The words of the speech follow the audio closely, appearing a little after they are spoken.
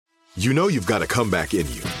You know you've got a comeback in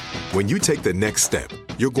you. When you take the next step,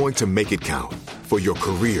 you're going to make it count. For your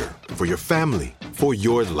career, for your family, for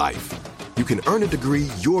your life. You can earn a degree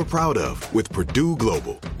you're proud of with Purdue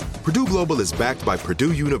Global. Purdue Global is backed by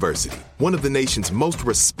Purdue University, one of the nation's most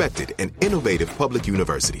respected and innovative public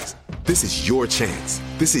universities. This is your chance.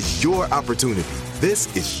 This is your opportunity.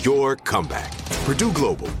 This is your comeback. Purdue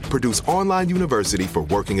Global, Purdue's online university for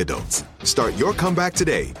working adults. Start your comeback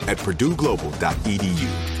today at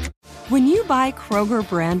purdueglobal.edu. When you buy Kroger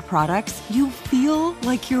brand products, you feel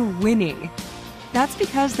like you're winning. That's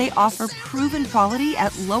because they offer proven quality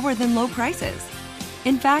at lower than low prices.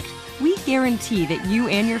 In fact, we guarantee that you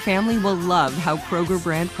and your family will love how Kroger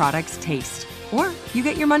brand products taste, or you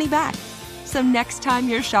get your money back. So next time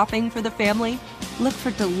you're shopping for the family, look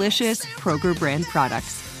for delicious Kroger brand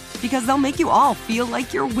products, because they'll make you all feel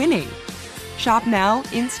like you're winning. Shop now,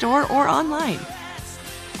 in-store, or online.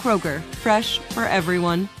 Kroger, fresh for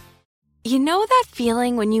everyone. You know that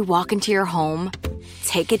feeling when you walk into your home,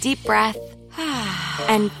 take a deep breath,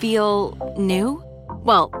 and feel new?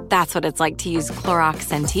 Well, that's what it's like to use Clorox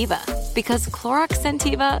Scentiva. Because Clorox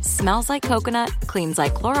Scentiva smells like coconut, cleans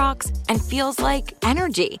like Clorox, and feels like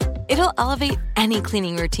energy. It'll elevate any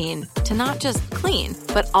cleaning routine to not just clean,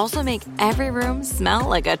 but also make every room smell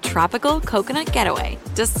like a tropical coconut getaway.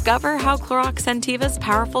 Discover how Clorox Scentiva's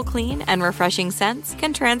powerful clean and refreshing scents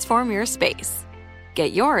can transform your space.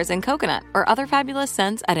 Get yours in coconut or other fabulous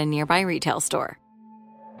scents at a nearby retail store.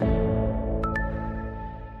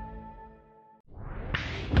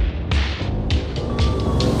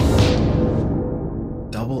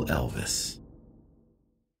 Double Elvis.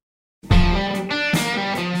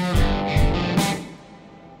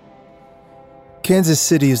 Kansas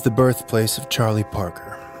City is the birthplace of Charlie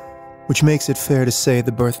Parker, which makes it fair to say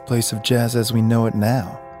the birthplace of jazz as we know it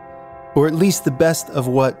now, or at least the best of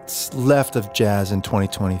what's left of jazz in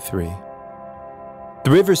 2023.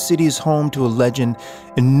 The River City is home to a legend,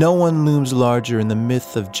 and no one looms larger in the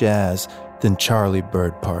myth of jazz than Charlie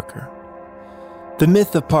Bird Parker. The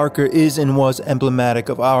myth of Parker is and was emblematic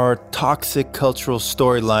of our toxic cultural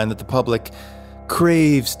storyline that the public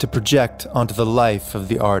craves to project onto the life of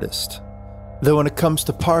the artist. Though when it comes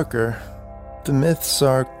to Parker, the myths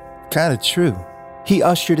are kind of true. He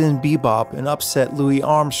ushered in bebop and upset Louis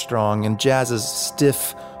Armstrong and jazz's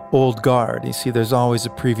stiff old guard. You see, there's always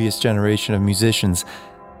a previous generation of musicians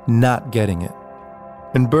not getting it.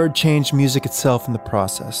 And Bird changed music itself in the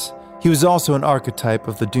process. He was also an archetype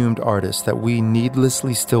of the doomed artist that we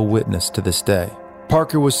needlessly still witness to this day.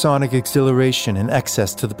 Parker was sonic exhilaration and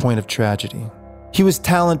excess to the point of tragedy. He was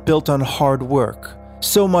talent built on hard work.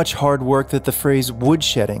 So much hard work that the phrase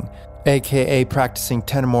woodshedding, aka practicing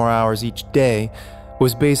 10 more hours each day,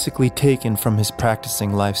 was basically taken from his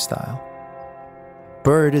practicing lifestyle.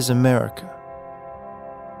 Bird is America.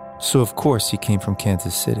 So of course he came from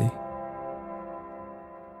Kansas City.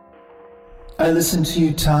 I listen to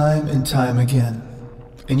you time and time again,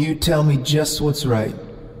 and you tell me just what's right.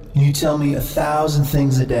 And you tell me 1,000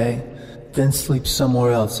 things a day, then sleep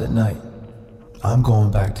somewhere else at night. I'm going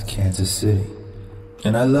back to Kansas City.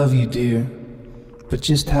 And I love you, dear, but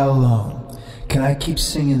just how long can I keep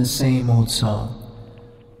singing the same old song?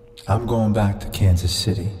 I'm going back to Kansas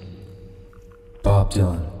City. Bob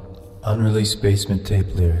Dylan, unreleased basement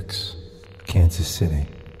tape lyrics, Kansas City.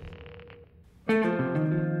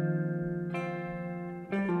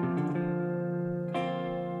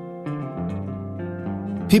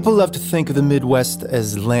 People love to think of the Midwest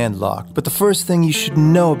as landlocked, but the first thing you should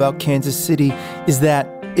know about Kansas City is that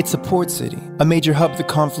it's a port city, a major hub at the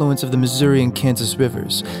confluence of the Missouri and Kansas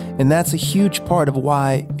rivers, and that's a huge part of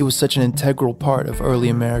why it was such an integral part of early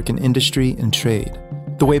American industry and trade.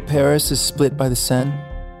 The way Paris is split by the Seine,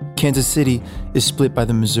 Kansas City is split by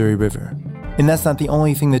the Missouri River. And that's not the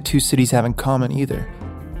only thing the two cities have in common either.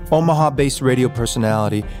 Omaha-based radio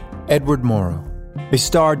personality Edward Morrow, a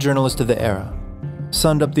star journalist of the era,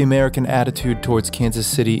 summed up the American attitude towards Kansas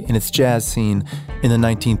City and its jazz scene in the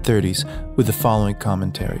 1930s with the following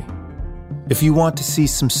commentary. If you want to see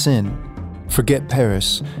some sin, forget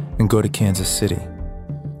Paris and go to Kansas City.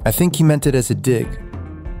 I think he meant it as a dig,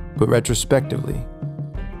 but retrospectively,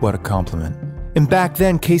 what a compliment. And back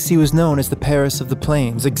then, KC was known as the Paris of the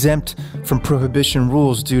Plains, exempt from prohibition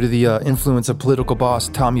rules due to the influence of political boss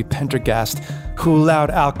Tommy Pendergast, who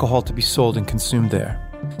allowed alcohol to be sold and consumed there.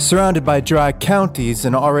 Surrounded by dry counties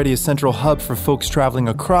and already a central hub for folks traveling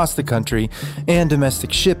across the country and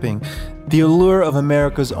domestic shipping, the allure of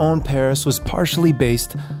America's own Paris was partially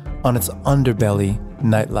based on its underbelly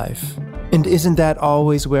nightlife. And isn't that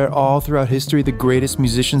always where all throughout history the greatest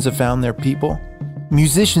musicians have found their people?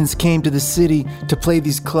 Musicians came to the city to play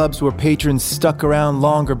these clubs where patrons stuck around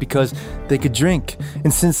longer because they could drink.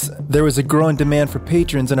 And since there was a growing demand for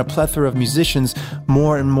patrons and a plethora of musicians,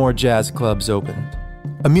 more and more jazz clubs opened.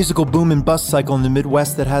 A musical boom and bust cycle in the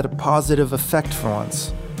Midwest that had a positive effect for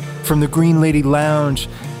once. From the Green Lady Lounge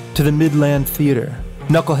to the Midland Theater,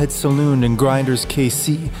 Knucklehead Saloon and Grinders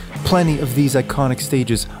KC, plenty of these iconic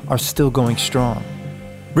stages are still going strong.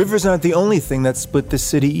 Rivers aren't the only thing that split this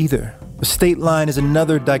city either. The state line is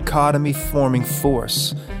another dichotomy-forming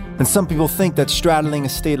force, and some people think that straddling a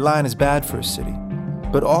state line is bad for a city.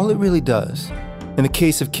 But all it really does, in the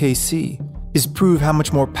case of KC, is prove how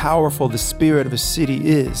much more powerful the spirit of a city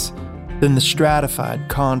is than the stratified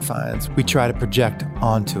confines we try to project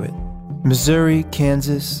onto it. Missouri,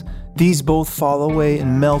 Kansas, these both fall away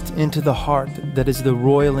and melt into the heart that is the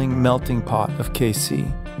roiling melting pot of KC.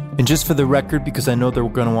 And just for the record, because I know they're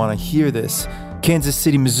going to want to hear this, Kansas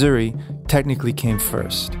City, Missouri technically came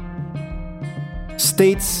first.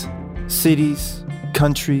 States, cities,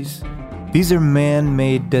 countries, these are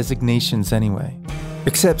man-made designations anyway.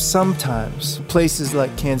 Except sometimes, places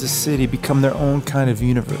like Kansas City become their own kind of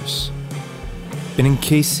universe. And in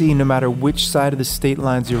KC, no matter which side of the state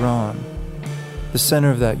lines you're on, the center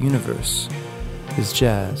of that universe is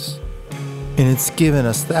jazz. And it's given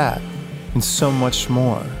us that and so much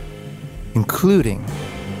more, including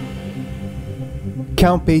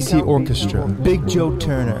Count Basie Orchestra, Big Joe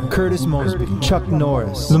Turner, Curtis Mosby, Chuck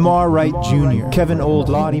Norris, Lamar Wright Jr., Kevin Old,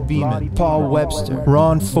 Lottie Beeman, Paul Webster,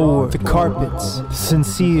 Ron Ford, The Carpets,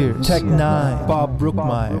 Sincere, Tech Nine, Bob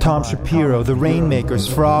Brookmeyer, Tom Shapiro, The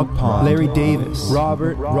Rainmakers, Frog Pond, Larry Davis,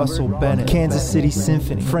 Robert Russell Bennett, Kansas City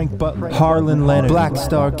Symphony, Frank Butler, Harlan Leonard, Black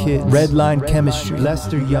Star Kids, Redline Chemistry,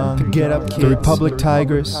 Lester Young, The Get Up Kids, The Republic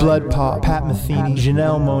Tigers, Blood Pop, Pat Metheny,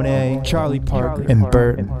 Janelle Monáe, Charlie Parker, and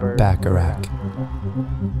Burt Bacharach.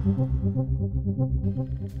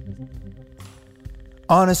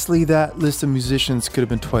 Honestly, that list of musicians could have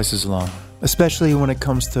been twice as long, especially when it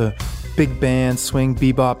comes to big bands, swing,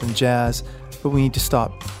 bebop, and jazz, but we need to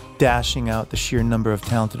stop dashing out the sheer number of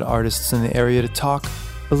talented artists in the area to talk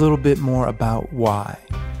a little bit more about why.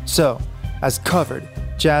 So, as covered,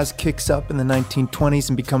 jazz kicks up in the 1920s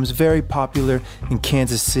and becomes very popular in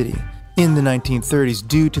Kansas City in the 1930s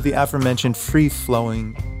due to the aforementioned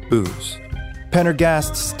free-flowing booze.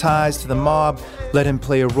 Pendergast's ties to the mob let him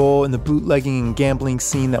play a role in the bootlegging and gambling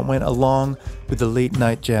scene that went along with the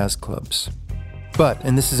late-night jazz clubs. But,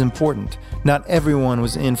 and this is important, not everyone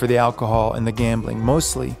was in for the alcohol and the gambling.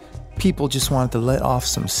 Mostly, people just wanted to let off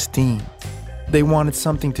some steam. They wanted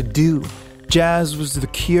something to do. Jazz was the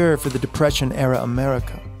cure for the Depression-era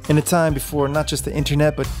America, in a time before not just the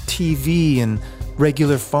internet, but TV and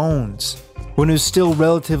regular phones, when it was still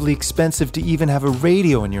relatively expensive to even have a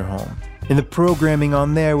radio in your home. And the programming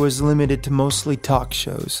on there was limited to mostly talk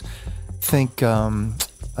shows. Think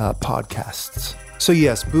podcasts. So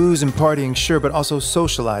yes, booze and partying, sure, but also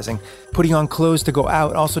socializing, putting on clothes to go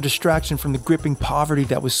out, also distraction from the gripping poverty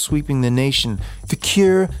that was sweeping the nation. The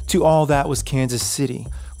cure to all that was Kansas City,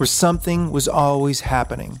 where something was always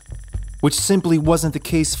happening, which simply wasn't the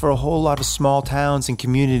case for a whole lot of small towns and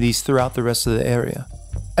communities throughout the rest of the area.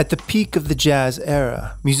 At the peak of the jazz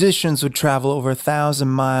era, musicians would travel over 1,000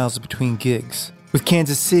 miles between gigs, with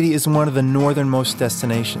Kansas City as one of the northernmost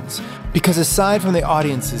destinations, because aside from the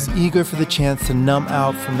audiences eager for the chance to numb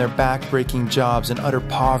out from their back-breaking jobs and utter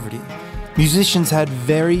poverty, musicians had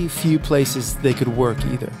very few places they could work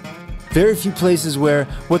either. Very few places where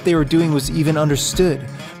what they were doing was even understood.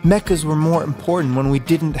 Meccas were more important when we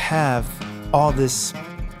didn't have all this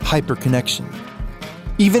hyper-connection.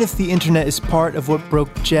 Even if the internet is part of what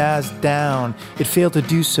broke jazz down, it failed to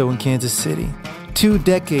do so in Kansas City. 2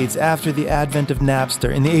 decades after the advent of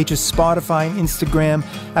Napster, in the age of Spotify and Instagram,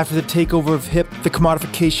 after the takeover of hip, the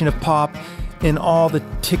commodification of pop, and all the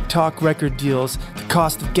TikTok record deals, the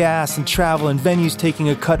cost of gas and travel and venues taking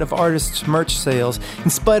a cut of artists' merch sales,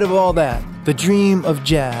 in spite of all that, the dream of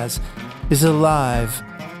jazz is alive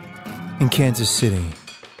in Kansas City.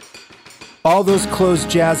 All those closed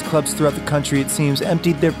jazz clubs throughout the country, it seems,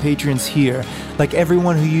 emptied their patrons here. Like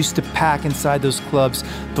everyone who used to pack inside those clubs,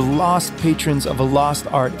 the lost patrons of a lost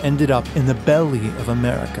art ended up in the belly of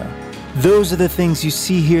America. Those are the things you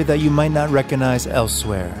see here that you might not recognize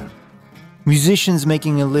elsewhere. Musicians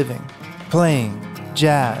making a living, playing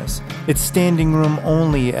jazz. It's standing room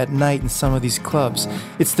only at night in some of these clubs.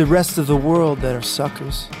 It's the rest of the world that are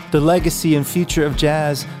suckers. The legacy and future of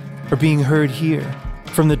jazz are being heard here.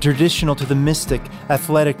 From the traditional to the mystic,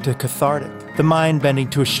 athletic to cathartic, the mind-bending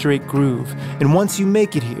to a straight groove. And once you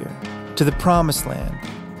make it here, to the promised land,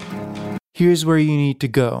 here's where you need to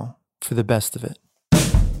go for the best of it.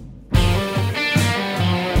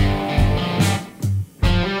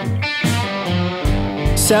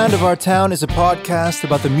 Sound of Our Town is a podcast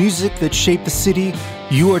about the music that shaped the city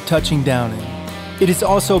you are touching down in. It is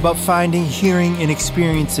also about finding, hearing, and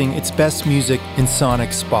experiencing its best music in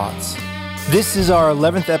sonic spots. This is our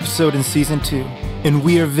 11th episode in Season 2, and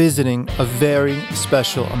we are visiting a very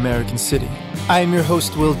special American city. I am your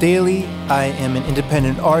host, Will Daly. I am an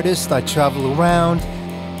independent artist. I travel around.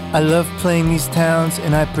 I love playing these towns,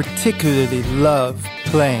 and I particularly love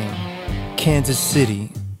playing Kansas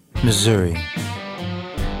City, Missouri.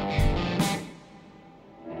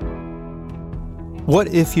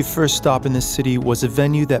 What if your first stop in this city was a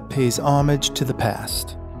venue that pays homage to the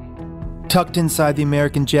past? Tucked inside the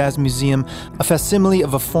American Jazz Museum, a facsimile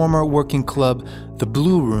of a former working club, the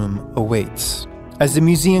Blue Room, awaits. As the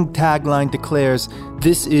museum tagline declares,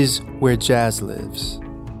 this is where jazz lives.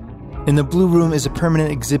 In the Blue Room is a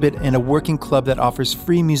permanent exhibit and a working club that offers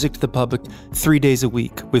free music to the public 3 days a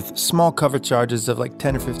week, with small cover charges of like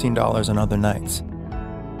 $10 or $15 on other nights.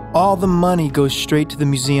 All the money goes straight to the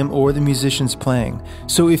museum or the musicians playing,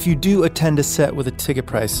 so if you do attend a set with a ticket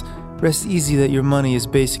price, rest easy that your money is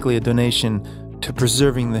basically a donation to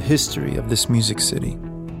preserving the history of this music city.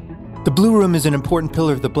 The Blue Room is an important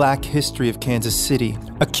pillar of the Black history of Kansas City,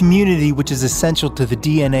 a community which is essential to the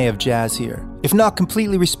DNA of jazz here, if not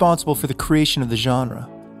completely responsible for the creation of the genre.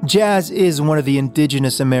 Jazz is one of the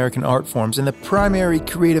indigenous American art forms, and the primary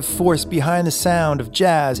creative force behind the sound of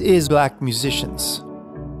jazz is Black musicians.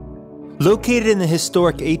 Located in the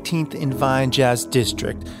historic 18th and Vine Jazz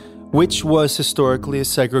District, which was historically a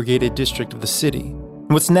segregated district of the city.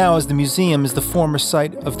 What's now is the museum is the former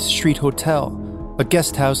site of the Street Hotel, a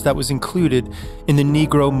guest house that was included in the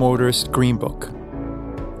Negro Motorist Green Book.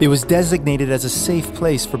 It was designated as a safe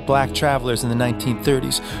place for Black travelers in the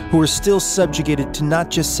 1930s who were still subjugated to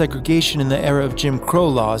not just segregation in the era of Jim Crow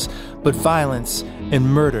laws, but violence and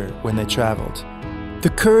murder when they traveled. The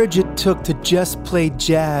courage it took to just play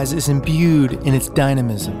jazz is imbued in its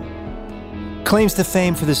dynamism. Claims to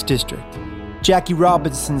fame for this district. Jackie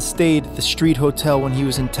Robinson stayed at the Street Hotel when he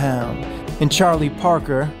was in town, and Charlie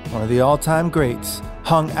Parker, one of the all-time greats,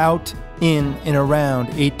 hung out in and around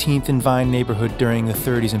 18th and Vine neighborhood during the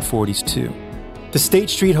 30s and 40s too. The State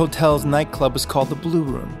Street Hotel's nightclub was called the Blue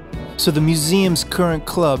Room, so the museum's current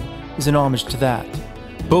club is an homage to that.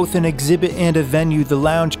 Both an exhibit and a venue, the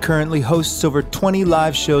lounge currently hosts over 20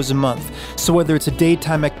 live shows a month. So whether it's a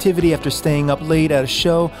daytime activity after staying up late at a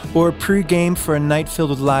show or a pregame for a night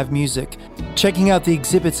filled with live music, checking out the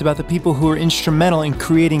exhibits about the people who are instrumental in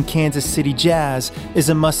creating Kansas City jazz is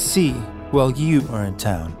a must-see while you are in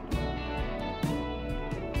town.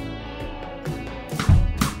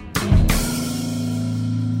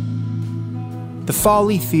 The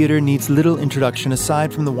Folly Theater needs little introduction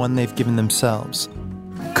aside from the one they've given themselves.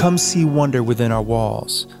 Come see wonder within our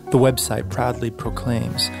walls, the website proudly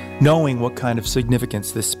proclaims, knowing what kind of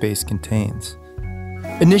significance this space contains.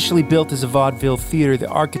 Initially built as a vaudeville theater, the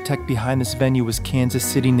architect behind this venue was Kansas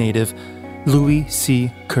City native Louis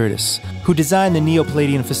C. Curtis, who designed the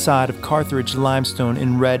Neoplatian facade of Carthage limestone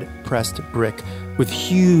in red pressed brick with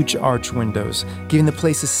huge arch windows, giving the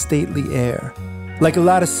place a stately air. Like a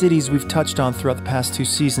lot of cities we've touched on throughout the past 2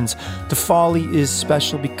 seasons, the Folly is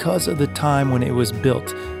special because of the time when it was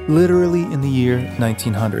built, literally in the year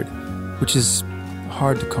 1900, which is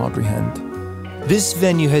hard to comprehend. This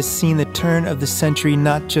venue has seen the turn of the century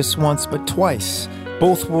not just once but twice.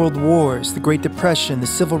 Both world wars, the Great Depression, the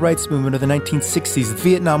Civil Rights Movement of the 1960s, the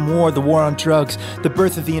Vietnam War, the war on drugs, the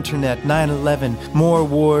birth of the internet, 9/11, more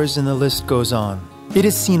wars, and the list goes on. It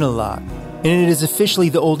has seen a lot. And it is officially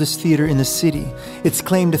the oldest theater in the city. Its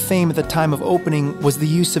claim to fame at the time of opening was the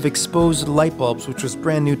use of exposed light bulbs, which was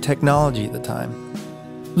brand new technology at the time.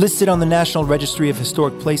 Listed on the National Registry of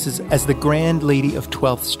Historic Places as the Grand Lady of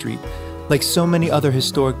 12th Street, like so many other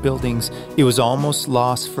historic buildings, it was almost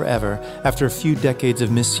lost forever after a few decades of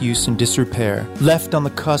misuse and disrepair, left on the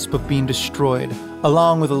cusp of being destroyed,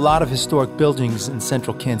 along with a lot of historic buildings in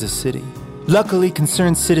central Kansas City. Luckily,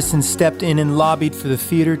 concerned citizens stepped in and lobbied for the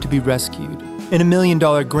theater to be rescued, and $1 million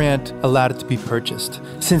grant allowed it to be purchased.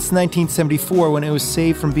 Since 1974, when it was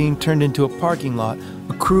saved from being turned into a parking lot,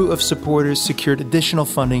 a crew of supporters secured additional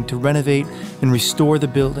funding to renovate and restore the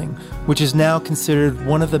building, which is now considered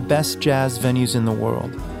one of the best jazz venues in the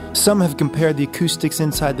world. Some have compared the acoustics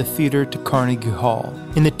inside the theater to Carnegie Hall,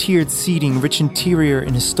 and the tiered seating, rich interior,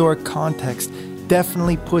 and historic context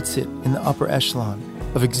definitely puts it in the upper echelon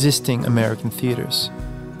of existing American theaters.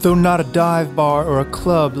 Though not a dive bar or a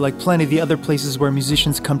club like plenty of the other places where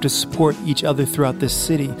musicians come to support each other throughout this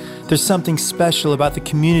city, there's something special about the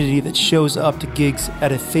community that shows up to gigs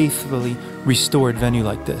at a faithfully restored venue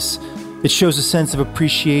like this. It shows a sense of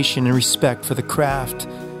appreciation and respect for the craft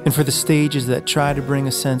and for the stages that try to bring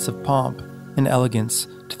a sense of pomp and elegance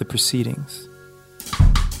to the proceedings.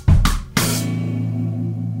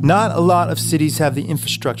 Not a lot of cities have the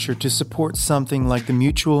infrastructure to support something like the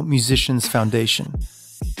Mutual Musicians Foundation.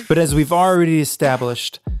 But as we've already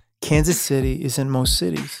established, Kansas City isn't most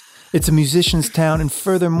cities. It's a musician's town, and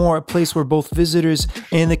furthermore, a place where both visitors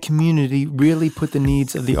and the community really put the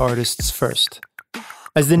needs of the artists first.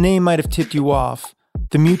 As the name might have tipped you off,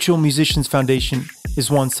 the Mutual Musicians Foundation is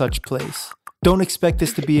one such place. Don't expect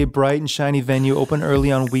this to be a bright and shiny venue open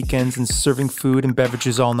early on weekends and serving food and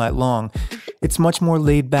beverages all night long. It's much more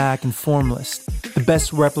laid back and formless. The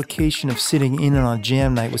best replication of sitting in on a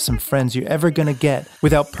jam night with some friends you're ever gonna get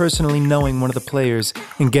without personally knowing one of the players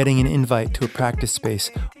and getting an invite to a practice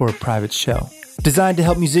space or a private show. Designed to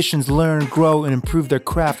help musicians learn, grow, and improve their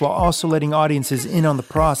craft while also letting audiences in on the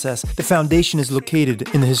process, the foundation is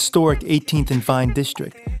located in the historic 18th and Vine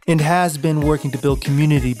district and has been working to build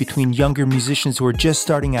community between younger musicians who are just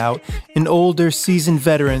starting out and older, seasoned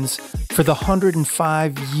veterans for the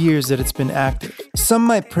 105 years that it's been active. Some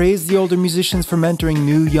might praise the older musicians for mentoring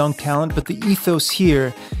new young talent, but the ethos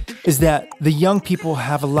here is that the young people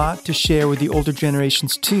have a lot to share with the older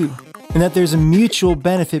generations too, and that there's a mutual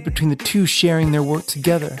benefit between the two sharing their work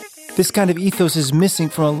together. This kind of ethos is missing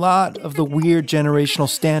from a lot of the weird generational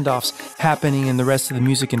standoffs happening in the rest of the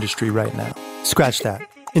music industry right now. Scratch that.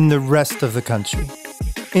 In the rest of the country.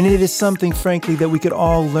 And it is something, frankly, that we could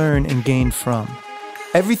all learn and gain from.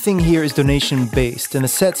 Everything here is donation-based, and the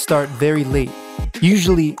sets start very late,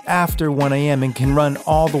 usually after 1 a.m. and can run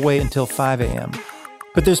all the way until 5 a.m.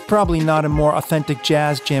 But there's probably not a more authentic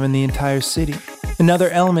jazz jam in the entire city. Another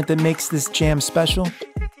element that makes this jam special?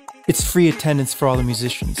 It's free attendance for all the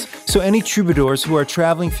musicians. So any troubadours who are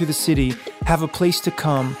traveling through the city have a place to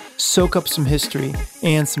come, soak up some history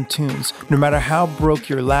and some tunes, no matter how broke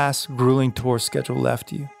your last grueling tour schedule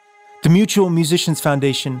left you. The Mutual Musicians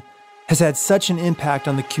Foundation has had such an impact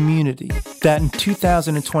on the community that in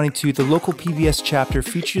 2022, the local PBS chapter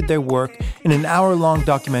featured their work in an hour-long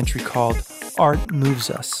documentary called Art Moves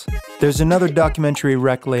Us. There's another documentary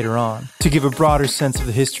rec later on to give a broader sense of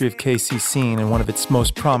the history of KC scene and one of its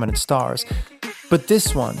most prominent stars. But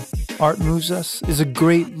this one, Art Moves Us, is a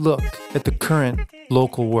great look at the current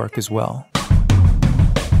local work as well.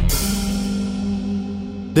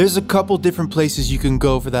 There's a couple different places you can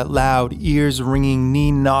go for that loud, ears-ringing,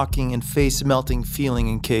 knee-knocking, and face-melting feeling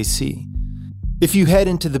in KC. If you head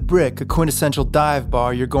into the Brick, a quintessential dive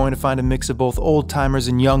bar, you're going to find a mix of both old-timers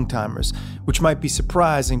and young-timers, which might be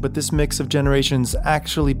surprising, but this mix of generations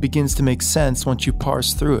actually begins to make sense once you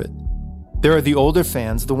parse through it. There are the older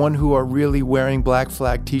fans, the one who are really wearing Black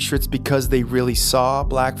Flag t-shirts because they really saw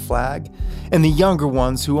Black Flag, and the younger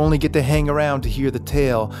ones who only get to hang around to hear the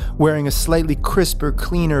tale, wearing a slightly crisper,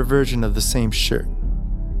 cleaner version of the same shirt.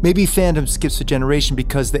 Maybe fandom skips a generation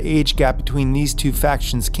because the age gap between these two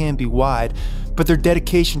factions can be wide, but their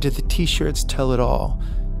dedication to the t-shirts tell it all,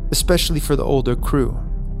 especially for the older crew.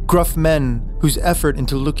 Gruff men whose effort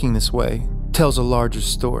into looking this way tells a larger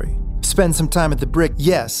story. Spend some time at the Brick,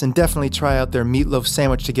 yes, and definitely try out their meatloaf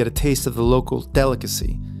sandwich to get a taste of the local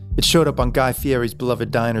delicacy. It showed up on Guy Fieri's beloved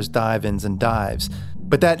diners, dive-ins, and dives.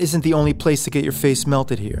 But that isn't the only place to get your face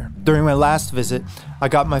melted here. During my last visit, I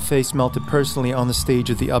got my face melted personally on the stage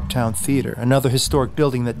of the Uptown Theater, another historic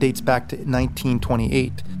building that dates back to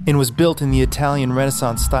 1928 and was built in the Italian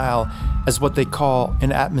Renaissance style as what they call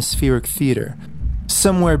an atmospheric theater.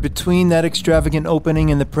 Somewhere between that extravagant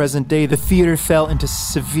opening and the present day, the theater fell into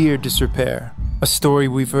severe disrepair, a story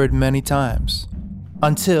we've heard many times.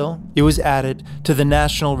 Until it was added to the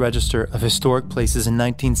National Register of Historic Places in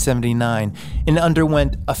 1979 and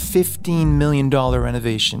underwent a $15 million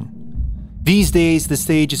renovation. These days, the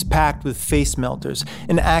stage is packed with face melters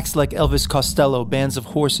and acts like Elvis Costello, Bands of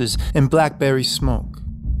Horses, and Blackberry Smoke.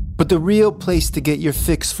 But the real place to get your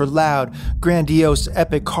fix for loud, grandiose,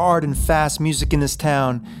 epic, hard, and fast music in this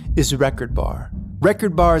town is Record Bar.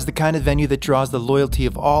 Record Bar is the kind of venue that draws the loyalty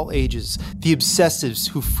of all ages, the obsessives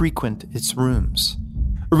who frequent its rooms.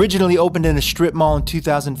 Originally opened in a strip mall in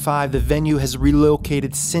 2005, the venue has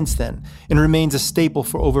relocated since then and remains a staple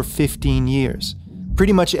for over 15 years.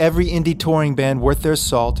 Pretty much every indie touring band worth their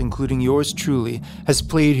salt, including yours truly, has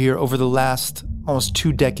played here over the last almost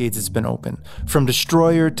 2 decades it's been open, from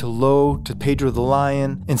Destroyer to Low to Pedro the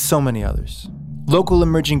Lion, and so many others. Local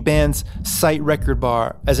emerging bands cite Record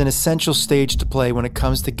Bar as an essential stage to play when it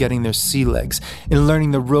comes to getting their sea legs and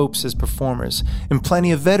learning the ropes as performers, and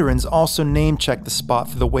plenty of veterans also name-check the spot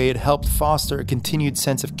for the way it helped foster a continued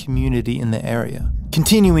sense of community in the area,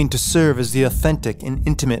 continuing to serve as the authentic and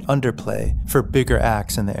intimate underplay for bigger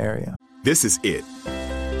acts in the area. This is it.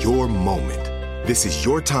 Your moment. This is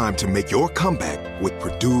your time to make your comeback with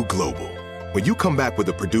Purdue Global. When you come back with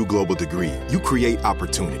a Purdue Global degree, you create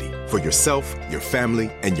opportunity for yourself, your family,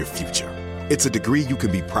 and your future. It's a degree you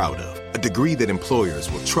can be proud of, a degree that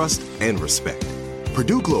employers will trust and respect.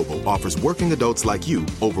 Purdue Global offers working adults like you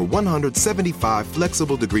over 175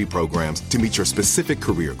 flexible degree programs to meet your specific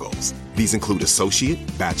career goals. These include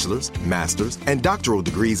associate, bachelor's, master's, and doctoral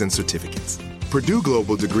degrees and certificates. Purdue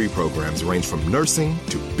Global degree programs range from nursing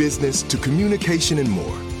to business to communication and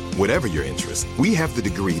more. Whatever your interest, we have the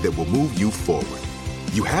degree that will move you forward.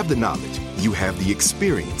 You have the knowledge, you have the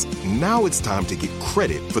experience. Now it's time to get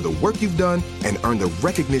credit for the work you've done and earn the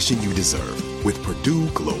recognition you deserve with Purdue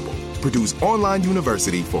Global, Purdue's online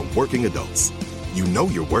university for working adults. You know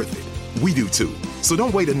you're worth it. We do too. So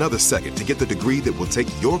don't wait another second to get the degree that will take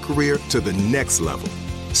your career to the next level.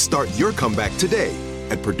 Start your comeback today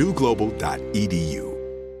at purdueglobal.edu.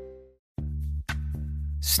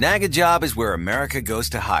 Snag a Job is where America goes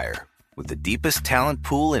to hire, with the deepest talent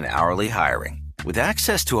pool in hourly hiring. With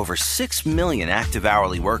access to over 6 million active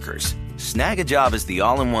hourly workers, Snag a Job is the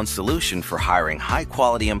all-in-one solution for hiring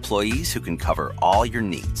high-quality employees who can cover all your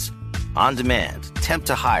needs. On demand, temp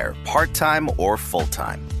to hire, part-time or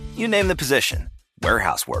full-time. You name the position.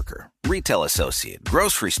 Warehouse worker, retail associate,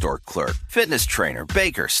 grocery store clerk, fitness trainer,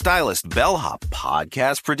 baker, stylist, bellhop,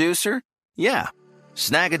 podcast producer. Yeah,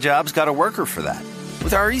 Snag a Job's got a worker for that.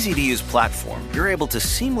 With our easy-to-use platform, you're able to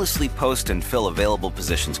seamlessly post and fill available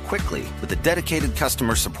positions quickly with a dedicated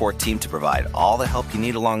customer support team to provide all the help you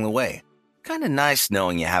need along the way. Kind of nice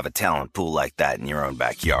knowing you have a talent pool like that in your own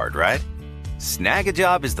backyard, right? Snag a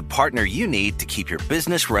Job is the partner you need to keep your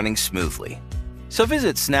business running smoothly. So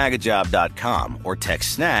visit snagajob.com or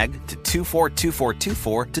text SNAG to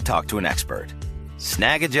 242424 to talk to an expert.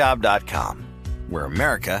 Snagajob.com, where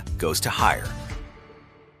America goes to hire.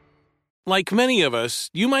 Like many of us,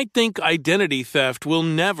 you might think identity theft will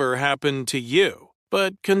never happen to you.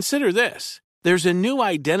 But consider this. There's a new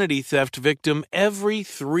identity theft victim every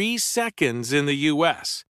 3 seconds in the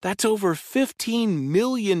U.S. That's over 15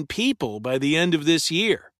 million people by the end of this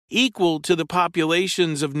year, equal to the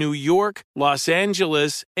populations of New York, Los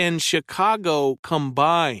Angeles, and Chicago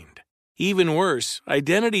combined. Even worse,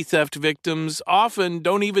 identity theft victims often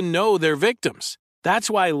don't even know they're victims.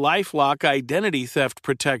 That's why LifeLock Identity Theft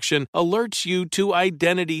Protection alerts you to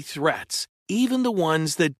identity threats, even the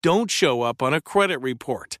ones that don't show up on a credit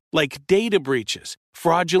report, like data breaches,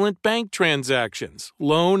 fraudulent bank transactions,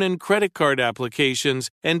 loan and credit card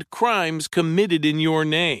applications, and crimes committed in your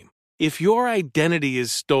name. If your identity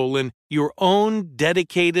is stolen, your own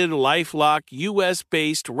dedicated LifeLock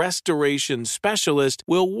US-based restoration specialist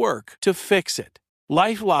will work to fix it.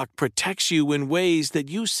 LifeLock protects you in ways that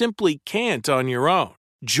you simply can't on your own.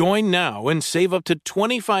 Join now and save up to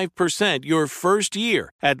 25% your first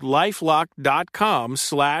year at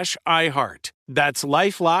LifeLock.com/iHeart. That's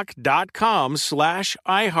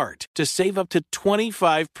LifeLock.com/iHeart to save up to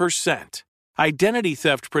 25%. Identity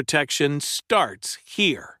theft protection starts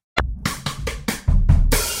here.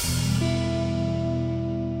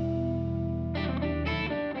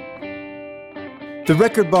 The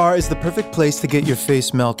Record Bar is the perfect place to get your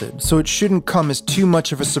face melted, so it shouldn't come as too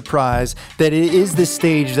much of a surprise that it is this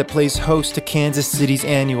stage that plays host to Kansas City's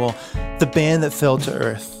annual The Band That Fell to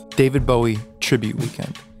Earth, David Bowie Tribute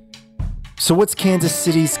Weekend. So what's Kansas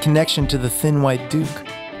City's connection to the Thin White Duke?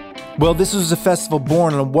 Well, this was a festival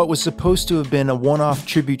born on what was supposed to have been a one-off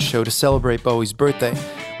tribute show to celebrate Bowie's birthday,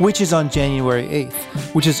 which is on January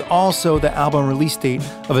 8th, which is also the album release date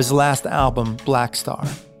of his last album, Black Star.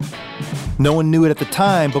 No one knew it at the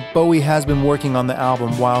time, but Bowie has been working on the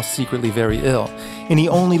album while secretly very ill, and he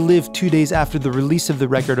only lived 2 days after the release of the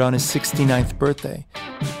record on his 69th birthday.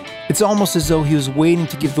 It's almost as though he was waiting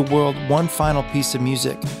to give the world one final piece of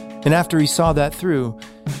music, and after he saw that through,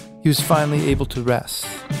 he was finally able to rest.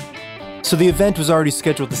 So the event was already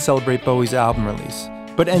scheduled to celebrate Bowie's album release,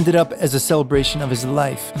 but ended up as a celebration of his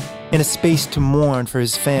life and a space to mourn for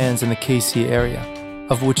his fans in the KC area,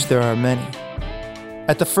 of which there are many.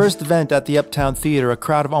 At the first event at the Uptown Theater, a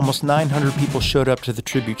crowd of almost 900 people showed up to the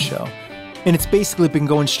tribute show, and it's basically been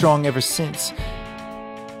going strong ever since.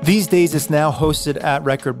 These days it's now hosted at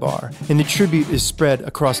Record Bar, and the tribute is spread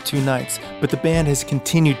across 2 nights, but the band has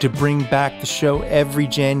continued to bring back the show every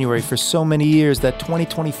January for so many years that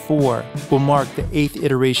 2024 will mark the 8th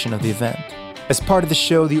iteration of the event. As part of the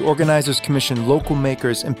show, the organizers commission local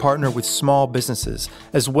makers and partner with small businesses,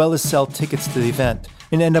 as well as sell tickets to the event,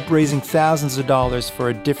 and end up raising thousands of dollars for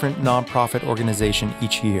a different nonprofit organization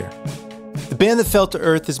each year. The Band That Fell to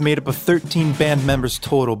Earth is made up of 13 band members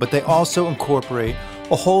total, but they also incorporate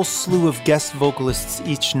a whole slew of guest vocalists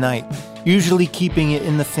each night, usually keeping it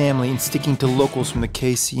in the family and sticking to locals from the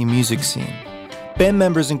KC music scene. Band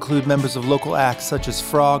members include members of local acts such as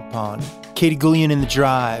Frog Pond, Katie Gullion and the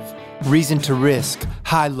Drive, Reason to Risk,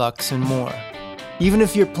 Hilux, and more. Even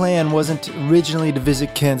if your plan wasn't originally to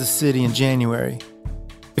visit Kansas City in January,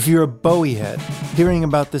 if you're a Bowie head, hearing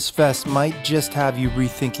about this fest might just have you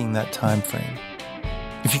rethinking that time frame.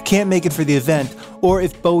 If you can't make it for the event, or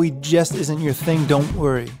if Bowie just isn't your thing, don't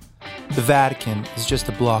worry. The Vatican is just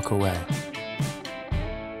a block away.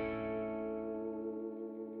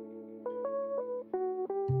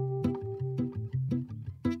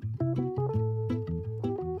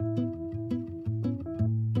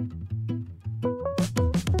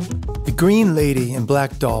 The Green Lady and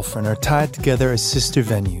Black Dolphin are tied together as sister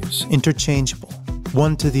venues, interchangeable,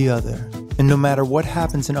 one to the other, and no matter what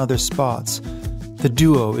happens in other spots, the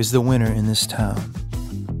duo is the winner in this town.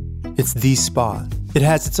 It's the spot. It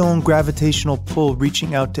has its own gravitational pull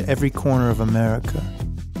reaching out to every corner of America.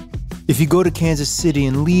 If you go to Kansas City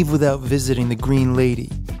and leave without visiting the Green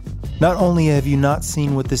Lady, not only have you not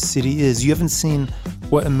seen what this city is, you haven't seen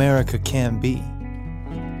what America can be.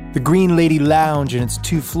 The Green Lady Lounge in its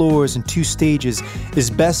 2 floors and 2 stages is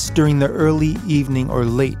best during the early evening or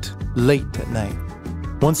late at night.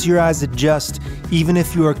 Once your eyes adjust, even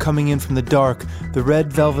if you are coming in from the dark, the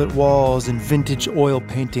red velvet walls and vintage oil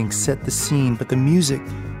paintings set the scene, but the music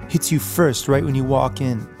hits you first right when you walk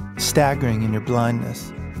in, staggering in your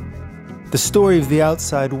blindness. The story of the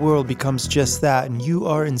outside world becomes just that, and you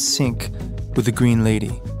are in sync with the Green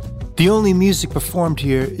Lady. The only music performed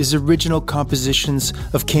here is original compositions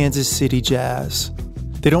of Kansas City jazz.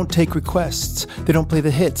 They don't take requests, they don't play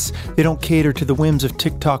the hits, they don't cater to the whims of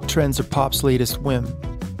TikTok trends or pop's latest whim.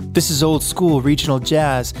 This is old school regional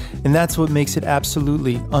jazz, and that's what makes it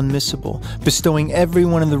absolutely unmissable, bestowing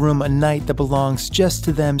everyone in the room a night that belongs just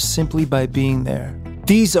to them simply by being there.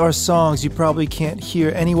 These are songs you probably can't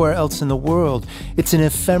hear anywhere else in the world. It's an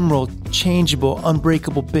ephemeral, changeable,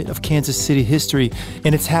 unbreakable bit of Kansas City history,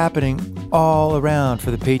 and it's happening all around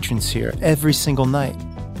for the patrons here, every single night.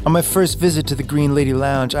 On my first visit to the Green Lady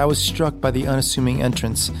Lounge, I was struck by the unassuming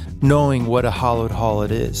entrance, knowing what a hollowed hall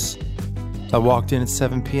it is. I walked in at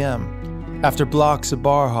 7 p.m. After blocks of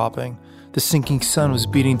bar hopping, the sinking sun was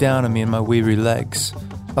beating down on me and my weary legs.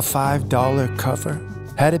 A $5 cover?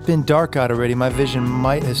 Had it been dark out already, my vision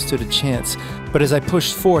might have stood a chance, but as I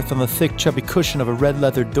pushed forth on the thick, chubby cushion of a red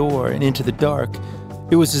leather door and into the dark,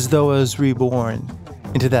 it was as though I was reborn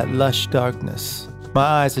into that lush darkness. My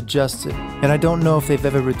eyes adjusted, and I don't know if they've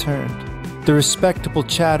ever returned. The respectable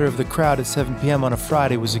chatter of the crowd at 7 p.m. on a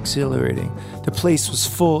Friday was exhilarating. The place was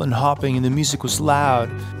full and hopping, and the music was loud.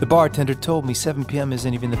 The bartender told me 7 p.m.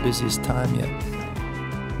 isn't even the busiest time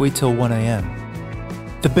yet. Wait till 1 a.m.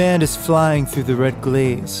 The band is flying through the red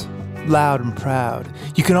glaze, loud and proud.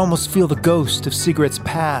 You can almost feel the ghost of cigarettes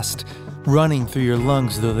past running through your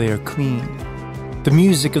lungs, though they are clean. The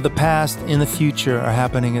music of the past and the future are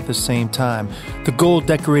happening at the same time. The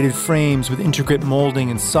gold-decorated frames with intricate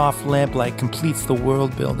molding and soft lamplight completes the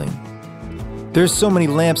world building. There's so many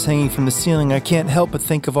lamps hanging from the ceiling, I can't help but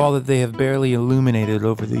think of all that they have barely illuminated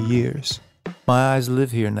over the years. My eyes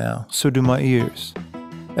live here now, so do my ears.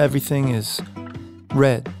 Everything is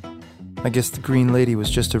red. I guess the Green Lady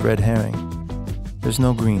was just a red herring. There's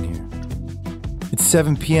no green here. It's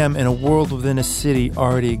 7 p.m. and a world within a city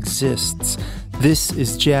already exists. This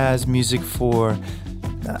is jazz music for,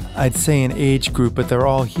 I'd say an age group, but they're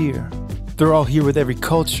all here. They're all here with every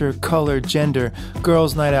culture, color, gender,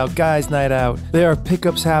 girls' night out, guys' night out. There are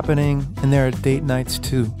pickups happening, and there are date nights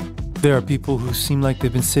too. There are people who seem like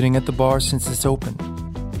they've been sitting at the bar since it's opened.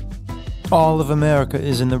 All of America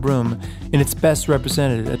is in the room, and it's best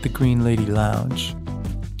represented at the Green Lady Lounge,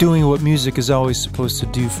 doing what music is always supposed to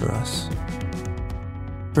do for us.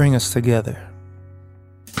 Bring us together.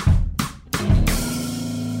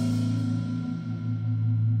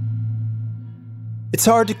 It's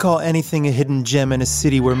hard to call anything a hidden gem in a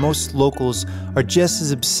city where most locals are just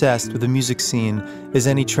as obsessed with the music scene as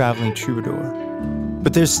any traveling troubadour.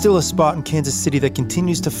 But there's still a spot in Kansas City that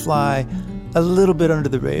continues to fly a little bit under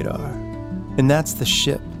the radar, and that's the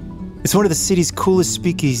Ship. It's one of the city's coolest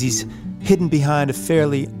speakeasies, hidden behind a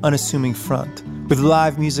fairly unassuming front, with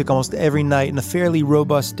live music almost every night and a fairly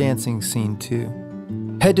robust dancing scene too.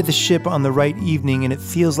 Head to the Ship on the right evening and it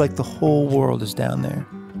feels like the whole world is down there.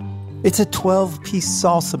 It's a 12-piece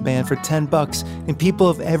salsa band for $10, and people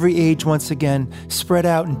of every age once again spread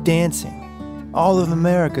out and dancing. All of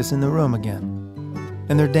America's in the room again.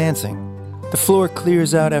 And they're dancing. The floor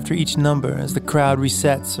clears out after each number as the crowd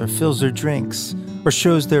resets or fills their drinks, or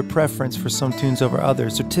shows their preference for some tunes over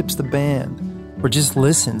others, or tips the band, or just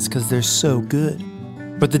listens because they're so good.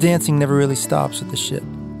 But the dancing never really stops at the Ship.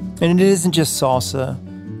 And it isn't just salsa.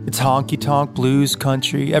 It's honky-tonk, blues,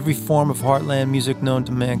 country, every form of heartland music known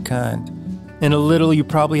to mankind. And a little you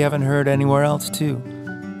probably haven't heard anywhere else, too.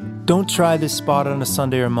 Don't try this spot on a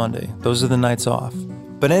Sunday or Monday. Those are the nights off.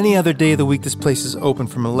 But any other day of the week, this place is open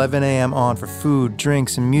from 11 a.m. on for food,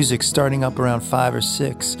 drinks, and music starting up around 5 or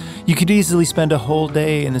 6. You could easily spend a whole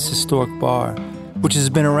day in this historic bar, which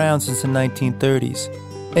has been around since the 1930s.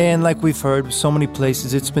 And like we've heard with so many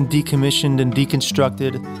places, it's been decommissioned and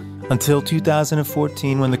deconstructed until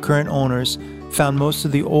 2014, when the current owners found most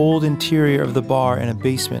of the old interior of the bar in a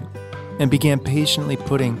basement and began patiently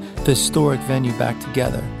putting the historic venue back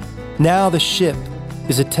together. Now the Ship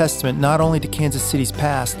is a testament not only to Kansas City's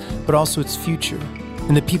past, but also its future,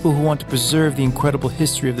 and the people who want to preserve the incredible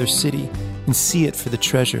history of their city and see it for the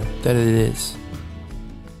treasure that it is.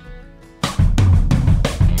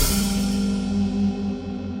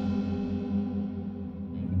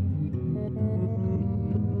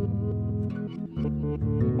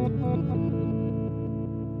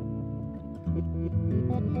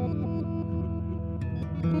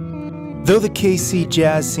 Though the KC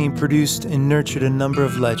jazz scene produced and nurtured a number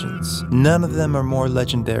of legends, none of them are more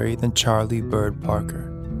legendary than Charlie Bird Parker.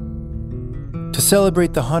 To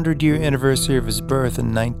celebrate the 100-year anniversary of his birth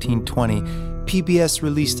in 1920, PBS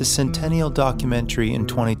released a centennial documentary in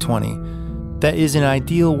 2020 that is an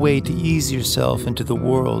ideal way to ease yourself into the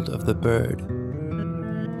world of the bird.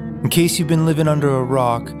 In case you've been living under a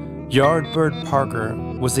rock, Yardbird Parker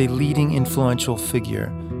was a leading influential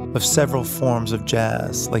figure of several forms of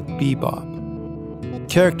jazz, like bebop,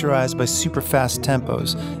 characterized by super fast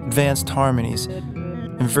tempos, advanced harmonies,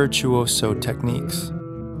 and virtuoso techniques,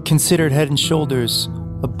 considered head and shoulders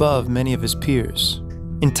above many of his peers.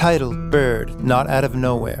 Entitled Bird, Not Out of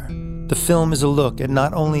Nowhere, the film is a look at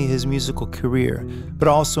not only his musical career, but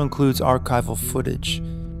also includes archival footage,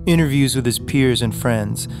 interviews with his peers and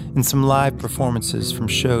friends, and some live performances from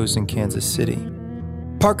shows in Kansas City.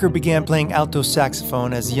 Parker began playing alto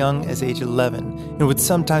saxophone as young as age 11 and would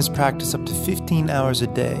sometimes practice up to 15 hours a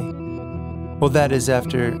day. Well, that is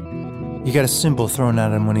after he got a cymbal thrown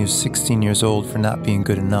at him when he was 16 years old for not being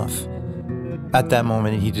good enough. At that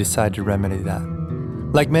moment, he decided to remedy that.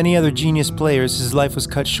 Like many other genius players, his life was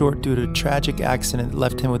cut short due to a tragic accident that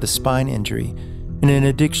left him with a spine injury and an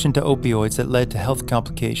addiction to opioids that led to health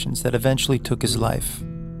complications that eventually took his life.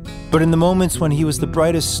 But in the moments when he was the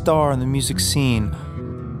brightest star on the music scene,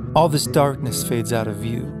 all this darkness fades out of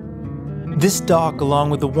view. This doc, along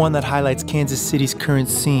with the one that highlights Kansas City's current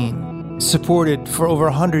scene, supported for over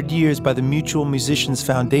 100 years by the Mutual Musicians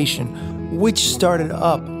Foundation, which started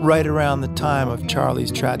up right around the time of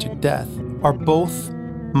Charlie's tragic death, are both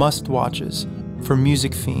must-watches for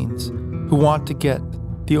music fiends who want to get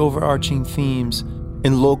the overarching themes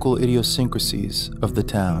and local idiosyncrasies of the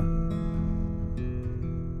town.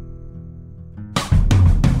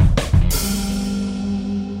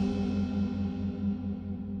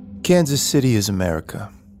 Kansas City is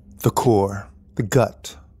America, the core, the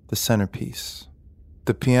gut, the centerpiece,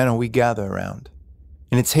 the piano we gather around.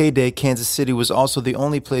 In its heyday, Kansas City was also the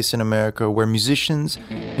only place in America where musicians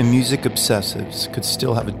and music obsessives could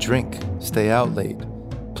still have a drink, stay out late,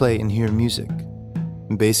 play and hear music,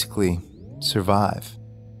 and basically survive.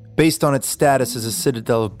 Based on its status as a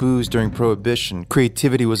citadel of booze during Prohibition,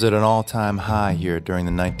 creativity was at an all-time high here during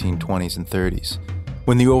the 1920s and 30s.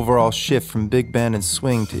 When the overall shift from big band and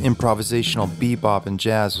swing to improvisational bebop and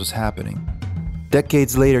jazz was happening.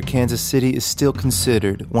 Decades later, Kansas City is still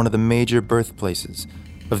considered one of the major birthplaces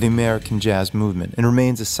of the American jazz movement and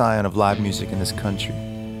remains a scion of live music in this country.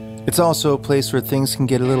 It's also a place where things can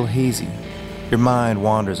get a little hazy. Your mind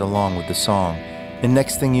wanders along with the song, and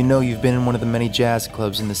next thing you know, you've been in one of the many jazz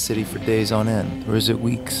clubs in the city for days on end, or is it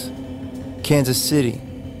weeks? Kansas City,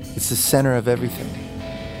 it's the center of everything.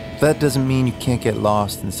 That doesn't mean you can't get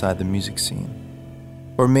lost inside the music scene.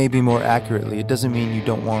 Or maybe more accurately, it doesn't mean you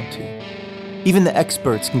don't want to. Even the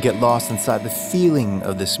experts can get lost inside the feeling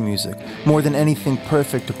of this music, more than anything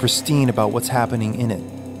perfect or pristine about what's happening in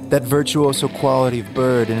it. That virtuoso quality of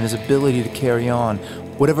Bird and his ability to carry on,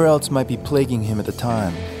 whatever else might be plaguing him at the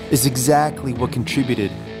time, is exactly what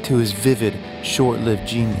contributed to his vivid, short-lived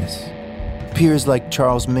genius. Peers like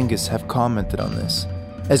Charles Mingus have commented on this,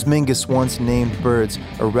 as Mingus once named Bird's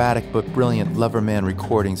erratic but brilliant Loverman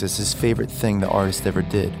recordings as his favorite thing the artist ever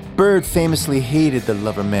did. Bird famously hated the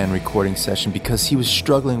Loverman recording session because he was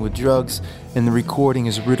struggling with drugs and the recording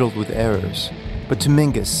is riddled with errors. But to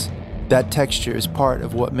Mingus, that texture is part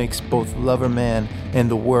of what makes both Loverman and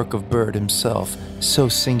the work of Bird himself so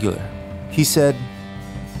singular. He said,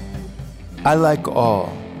 "I like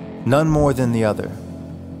all, none more than the other.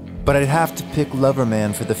 But I'd have to pick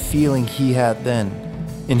Loverman for the feeling he had then,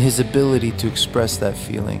 in his ability to express that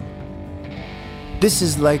feeling. This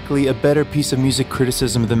is likely a better piece of music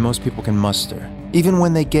criticism than most people can muster, even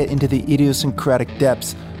when they get into the idiosyncratic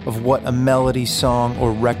depths of what a melody, song,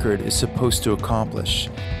 or record is supposed to accomplish.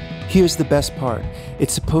 Here's the best part.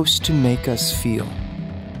 It's supposed to make us feel,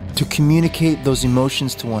 to communicate those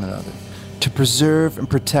emotions to one another, to preserve and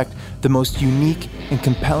protect the most unique and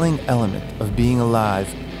compelling element of being alive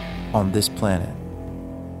on this planet.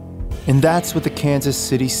 And that's what the Kansas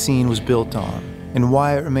City scene was built on, and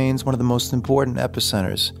why it remains one of the most important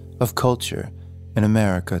epicenters of culture in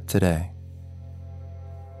America today.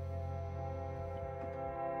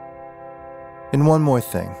 And one more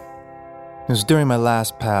thing. It was during my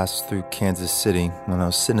last pass through Kansas City when I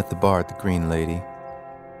was sitting at the bar at the Green Lady,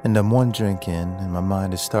 and I'm one drink in and my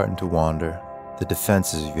mind is starting to wander. The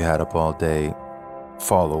defenses you had up all day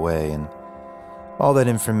fall away, and all that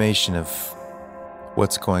information of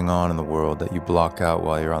what's going on in the world that you block out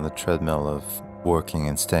while you're on the treadmill of working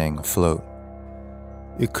and staying afloat.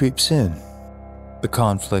 It creeps in. The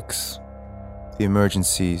conflicts, the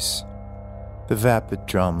emergencies, the vapid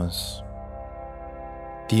dramas,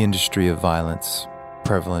 the industry of violence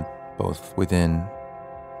prevalent both within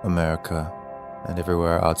America and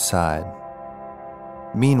everywhere outside.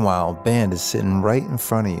 Meanwhile, a band is sitting right in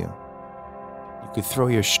front of you. You could throw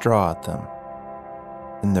your straw at them,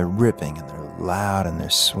 and they're ripping, and they're loud, and they're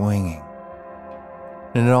swinging.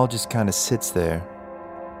 And it all just kind of sits there,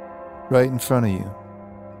 right in front of you.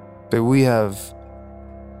 But we have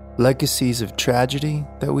legacies of tragedy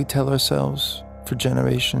that we tell ourselves for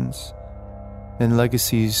generations, and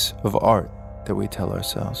legacies of art that we tell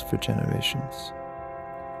ourselves for generations.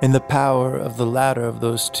 And the power of the latter of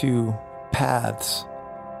those two paths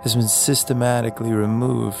has been systematically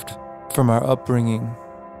removed from our upbringing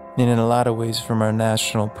and in a lot of ways from our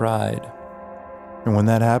national pride. And when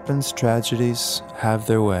that happens, tragedies have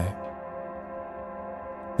their way.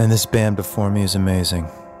 And this band before me is amazing.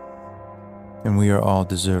 And we are all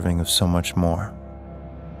deserving of so much more.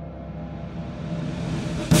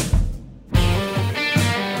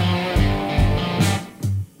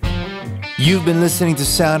 You've been listening to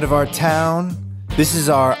Sound of Our Town. This is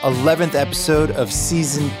our 11th episode of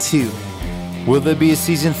Season 2. Will there be a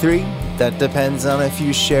Season 3? That depends on if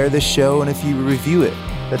you share the show and if you review it.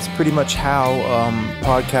 That's pretty much how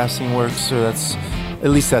podcasting works, or at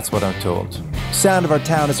least that's what I'm told. Sound of Our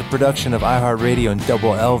Town is a production of iHeartRadio and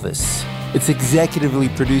Double Elvis. It's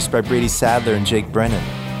executively produced by Brady Sadler and Jake Brennan.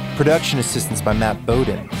 Production assistance by Matt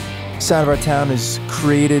Bowden. Sound of Our Town is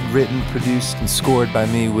created, written, produced, and scored by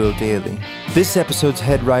me, Will Daly. This episode's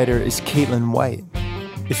head writer is Caitlin White.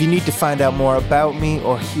 If you need to find out more about me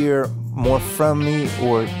or hear more from me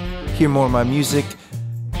or hear more of my music,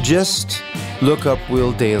 just look up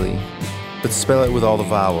Will Daly, but spell it with all the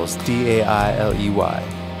vowels, D-A-I-L-E-Y.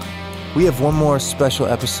 We have one more special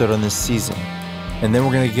episode on this season, and then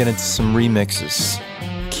we're going to get into some remixes.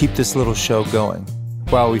 Keep this little show going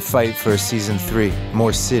while we fight for Season 3.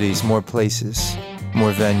 More cities, more places,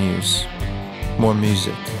 more venues, more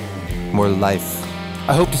music, more life.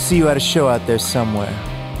 I hope to see you at a show out there somewhere.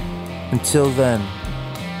 Until then,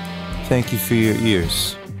 thank you for your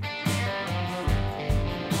ears.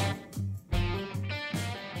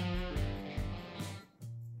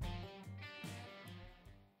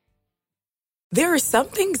 There are some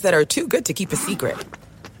things that are too good to keep a secret.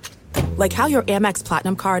 Like how your Amex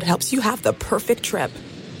Platinum card helps you have the perfect trip.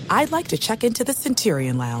 I'd like to check into the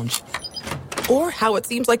Centurion Lounge. Or how it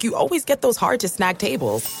seems like you always get those hard-to-snag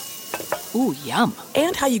tables. Ooh, yum.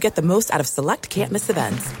 And how you get the most out of select can't-miss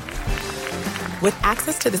events. With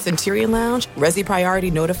access to the Centurion Lounge, Resi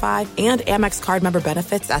Priority Notified, and Amex card member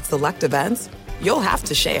benefits at select events, you'll have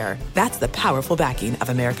to share. That's the powerful backing of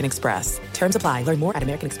American Express. Terms apply. Learn more at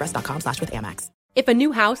americanexpress.com/withAmex. If a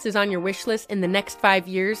new house is on your wish list in the next 5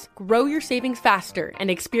 years, grow your savings faster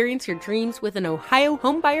and experience your dreams with an Ohio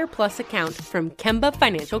Homebuyer Plus account from Kemba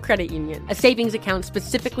Financial Credit Union. A savings account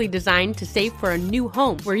specifically designed to save for a new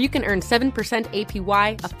home, where you can earn 7%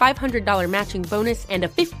 APY, a $500 matching bonus, and a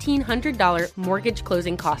 $1,500 mortgage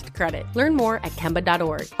closing cost credit. Learn more at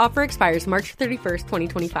Kemba.org. Offer expires March 31st,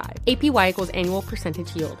 2025. APY equals annual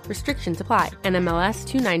percentage yield. Restrictions apply. NMLS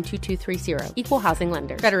 292230. Equal housing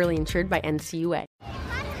lender. Federally insured by NCUA.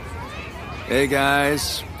 Hey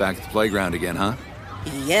guys, back at the playground again, huh?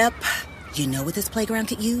 Yep. You know what this playground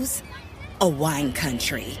could use? A wine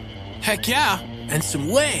country. Heck yeah, and some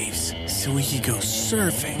waves so we could go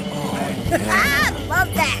surfing. Oh, yeah.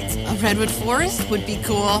 Love that. A redwood forest would be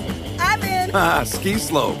cool. I'm in. Ski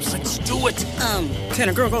slopes. Let's do it. Can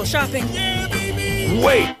a girl go shopping? Yeah, baby.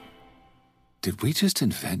 Wait! Did we just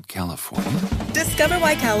invent California? Discover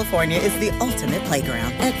why California is the ultimate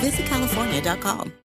playground at visitcalifornia.com.